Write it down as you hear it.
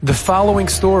The following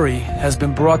story has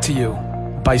been brought to you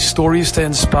by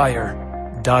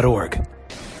StoriesToInspire.org.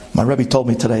 My Rebbe told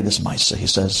me today this Maisa. He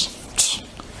says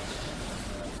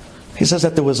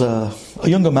that there was a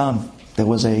younger man. There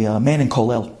was a man in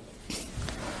Kolel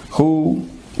who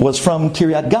was from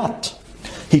Kiryat Gat.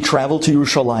 He traveled to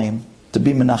Yerushalayim to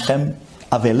be Menachem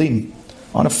Avelim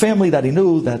on a family that he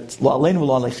knew that Lo Aleinu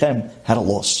Lo Aleichem had a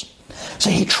loss. So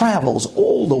he travels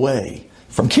all the way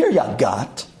from Kiryat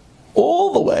Gat,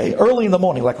 all the way, early in the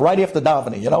morning, like right after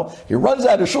davening, he runs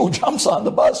out of shul, jumps on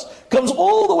the bus, comes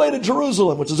all the way to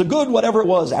Jerusalem, which is a good, whatever it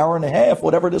was, hour and a half,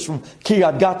 whatever it is from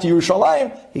Kiryat Gat to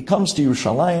Yerushalayim. He comes to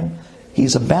Yerushalayim.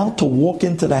 He's about to walk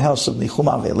into the house of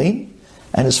Nichum Avelim,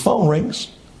 and his phone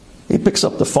rings. He picks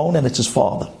up the phone, and it's his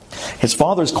father. His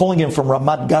father is calling him from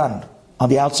Ramat Gan, on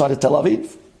the outside of Tel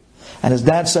Aviv. And his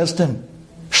dad says to him,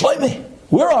 Shlomi,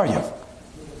 where are you?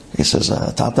 He says,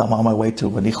 Tata, I'm on my way to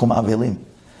Nichum Avelim.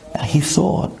 Now, he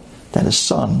thought that his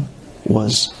son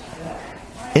was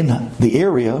in the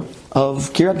area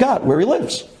of Kiryat Gat, where he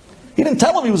lives. He didn't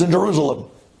tell him he was in Jerusalem,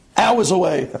 hours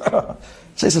away. So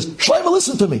he says, Shlomo,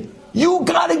 listen to me. You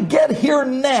got to get here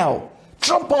now.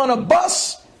 Jump on a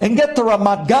bus and get to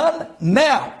Ramat Gan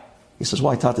now. He says,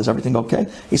 why, Tata, is everything okay?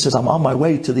 He says, I'm on my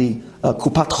way to the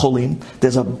Kupat Cholim.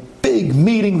 There's a big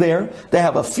meeting there. They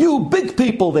have a few big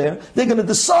people there. They're going to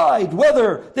decide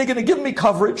whether they're going to give me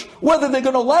coverage, whether they're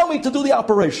going to allow me to do the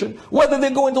operation, whether they're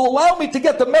going to allow me to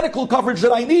get the medical coverage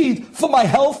that I need for my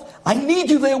health. I need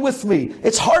you there with me.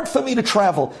 It's hard for me to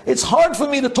travel. It's hard for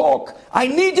me to talk. I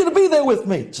need you to be there with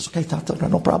me. He says, okay, Tata,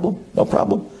 no problem.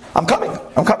 I'm coming.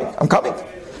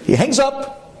 He hangs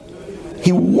up.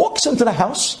 He walks into the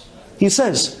house. He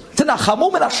says,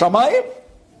 T'nachamu min hashamayim,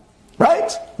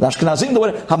 right? The Ashkenazim, the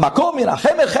word hamakom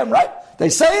yinachem echem, right? They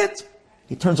say it.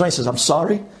 He turns around and says, I'm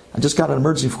sorry, I just got an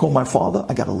emergency call my father,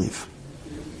 I got to leave.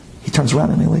 He turns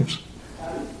around and he leaves.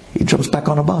 He jumps back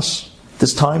on a bus,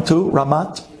 this time to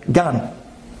Ramat Gan.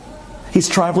 He's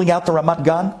traveling out to Ramat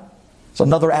Gan. It's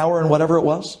another hour and whatever it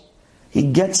was. He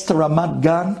gets to Ramat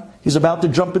Gan. He's about to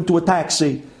jump into a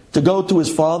taxi to go to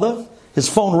his father. His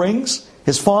phone rings.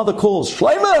 His father calls,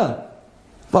 Shlomo!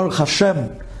 Baruch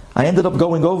Hashem, I ended up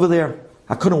going over there.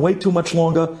 I couldn't wait too much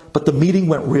longer, but the meeting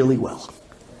went really well.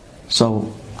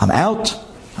 So I'm out,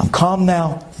 I'm calm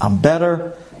now, I'm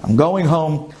better, I'm going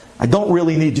home, I don't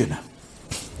really need you now.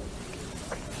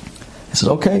 He said,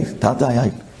 okay,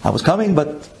 Tata, I was coming,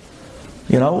 but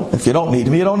if you don't need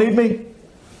me, you don't need me.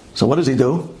 So what does he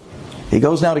do? He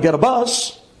goes now to get a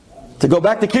bus to go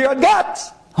back to Kiryat Gat,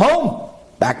 home,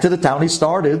 back to the town he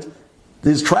started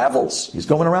his travels. He's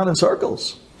going around in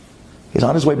circles. He's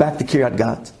on his way back to Kiryat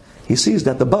Gat. He sees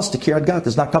that the bus to Kiryat Gat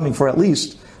is not coming for at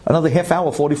least another half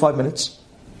hour, 45 minutes.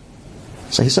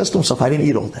 So he says to himself, I didn't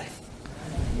eat all day.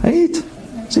 I eat.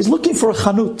 So he's looking for a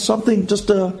chanut, something just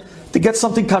to get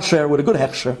something kasher with a good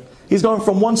hechsher. He's going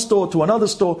from one store to another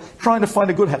store, trying to find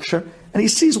a good hechsher. And he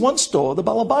sees one store, the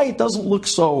Balabayit doesn't look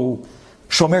so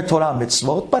Shomer Torah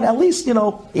mitzvot, but at least, he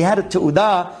had a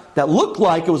teudah that looked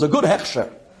like it was a good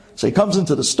hechsher. So he comes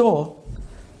into the store,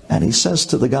 and he says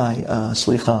to the guy,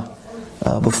 Slicha,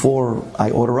 before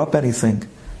I order up anything,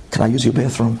 can I use your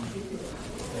bathroom?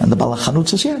 And the Balachanut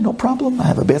says, yeah, no problem. I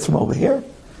have a bathroom over here.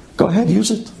 Go ahead, use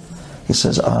it. He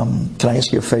says, can I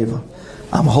ask you a favor?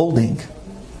 I'm holding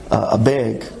a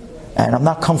bag, and I'm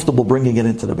not comfortable bringing it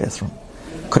into the bathroom.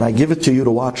 Could I give it to you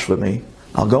to watch for me?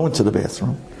 I'll go into the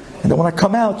bathroom. And then when I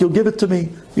come out, you'll give it to me.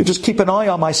 You just keep an eye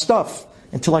on my stuff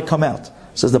until I come out.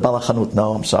 Says the Balachanut,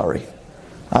 no, I'm sorry.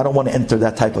 I don't want to enter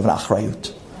that type of an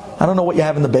achrayut. I don't know what you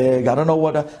have in the bag. I don't know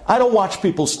I don't watch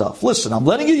people's stuff. Listen, I'm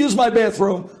letting you use my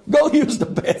bathroom. Go use the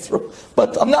bathroom.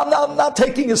 But I'm not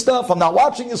taking your stuff. I'm not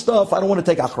watching your stuff. I don't want to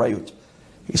take achrayut.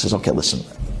 He says, okay, listen.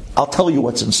 I'll tell you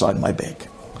what's inside my bag.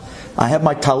 I have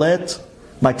my talet,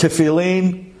 my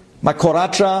tefillin, my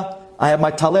koracha. I have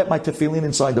my talet, my tefillin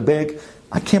inside the bag.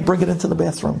 I can't bring it into the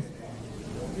bathroom.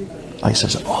 He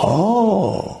says,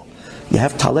 oh, you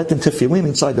have talet and tefillin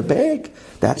inside the bag?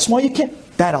 That's why you can't?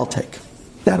 That I'll take.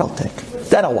 That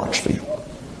I'll watch for you.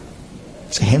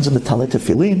 So he hands him the talet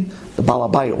tefillin. The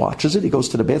Balabayit watches it. He goes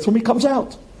to the bathroom. He comes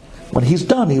out. When he's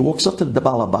done, he walks up to the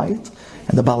Balabayit,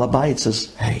 and the Balabayit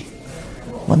says, hey,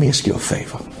 let me ask you a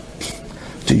favor.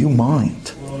 Do you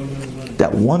mind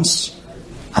that once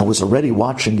I was already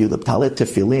watching you, the talet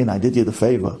tefillin, I did you the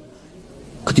favor.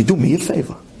 Could you do me a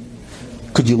favor?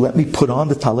 Could you let me put on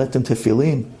the talet and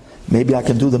tefillin? Maybe I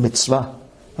can do the mitzvah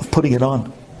of putting it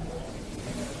on.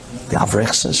 The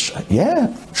Avrech says,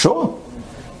 yeah, sure.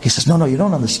 He says, no, you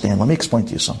don't understand. Let me explain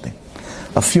to you something.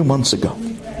 A few months ago,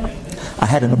 I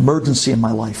had an emergency in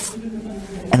my life,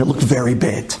 and it looked very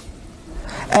bad.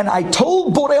 And I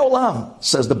told Borei Olam,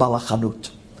 says the Baal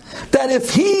HaChanut, that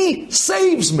if he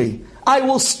saves me, I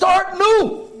will start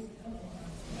new.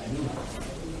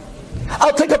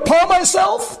 I'll take upon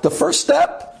myself the first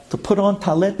step to put on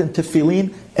talit and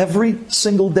tefillin every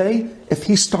single day. If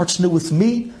he starts new with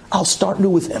me, I'll start new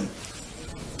with him.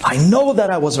 I know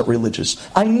that I wasn't religious.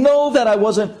 I know that I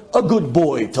wasn't a good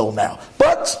boy till now.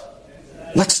 But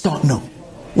let's start new.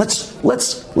 Let's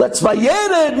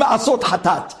vayered ma'asot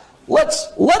hatat. Let's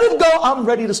let it go. I'm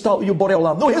ready to start with you, Borei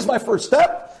Olam. No, here's my first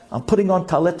step. I'm putting on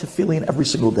talit tefillin every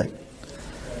single day.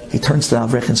 He turns to the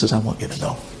Avrech and says, I want you to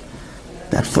know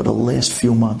that for the last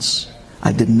few months,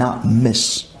 I did not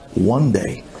miss one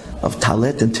day of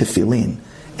talit and tefillin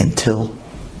until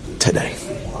today.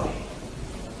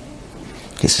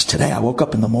 He says, today I woke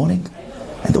up in the morning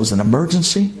and there was an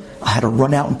emergency. I had to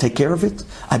run out and take care of it.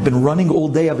 I've been running all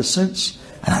day ever since,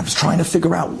 and I was trying to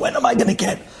figure out, when am I going to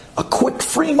get a quick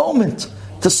free moment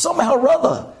to somehow or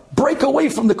other break away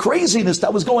from the craziness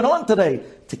that was going on today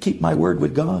to keep my word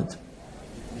with God.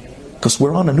 Because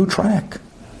we're on a new track.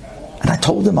 And I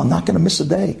told him I'm not going to miss a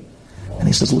day. And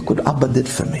he says, look what Abba did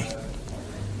for me.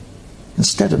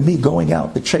 Instead of me going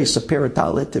out to chase a pair of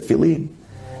talit tefillin,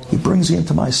 he brings you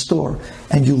into my store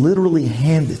and you literally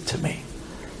hand it to me.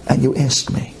 And you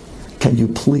ask me, can you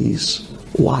please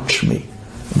watch me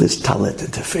this talit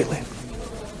and tefillin?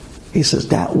 He says,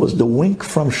 that was the wink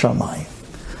from Shammai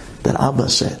that Abba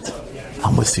said,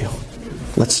 I'm with you.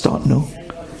 Let's start new.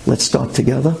 Let's start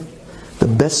together. The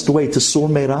best way to sur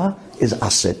meirah is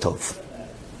aseh tov.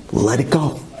 Let it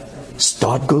go.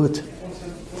 Start good.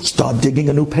 Start digging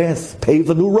a new path. Pave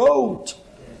a new road.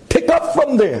 Pick up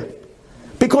from there.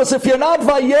 Because if you're not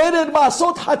vayered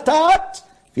ma'asot hatat,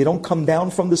 if you don't come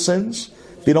down from the sins,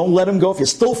 if you don't let them go, if you're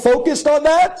still focused on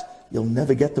that, you'll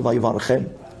never get to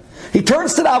vayivarchem. He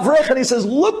turns to the Avrech and he says,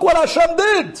 look what Hashem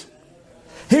did.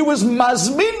 He was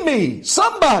mazmin me,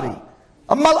 somebody,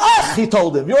 a malach, he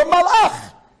told him. You're a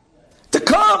malach. To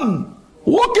come,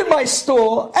 walk in my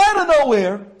store, out of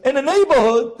nowhere, in a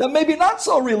neighborhood that may be not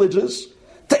so religious,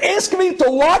 to ask me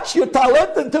to watch your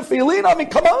talit and tefillin. I mean,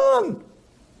 come on.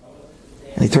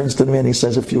 And he turns to me and he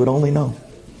says, if you would only know,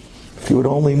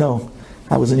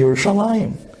 I was in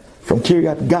Yerushalayim, from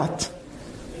Kiryat Gat,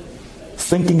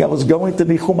 thinking I was going to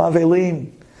Nichum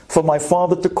Avelim, for my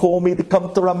father to call me to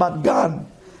come to Ramat Gan.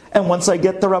 And once I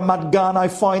get to Ramat Gan, I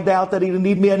find out that he didn't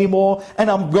need me anymore,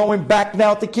 and I'm going back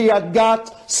now to Kiryat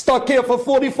Gat, stuck here for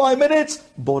 45 minutes.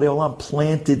 Borei Olam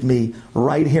planted me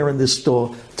right here in this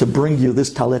store to bring you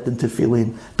this talit and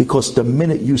tefillin, because the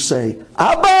minute you say,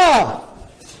 Abba,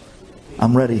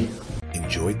 I'm ready.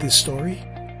 Enjoyed this story?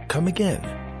 Come again.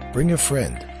 Bring a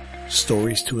friend.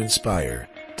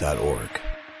 StoriesToInspire.org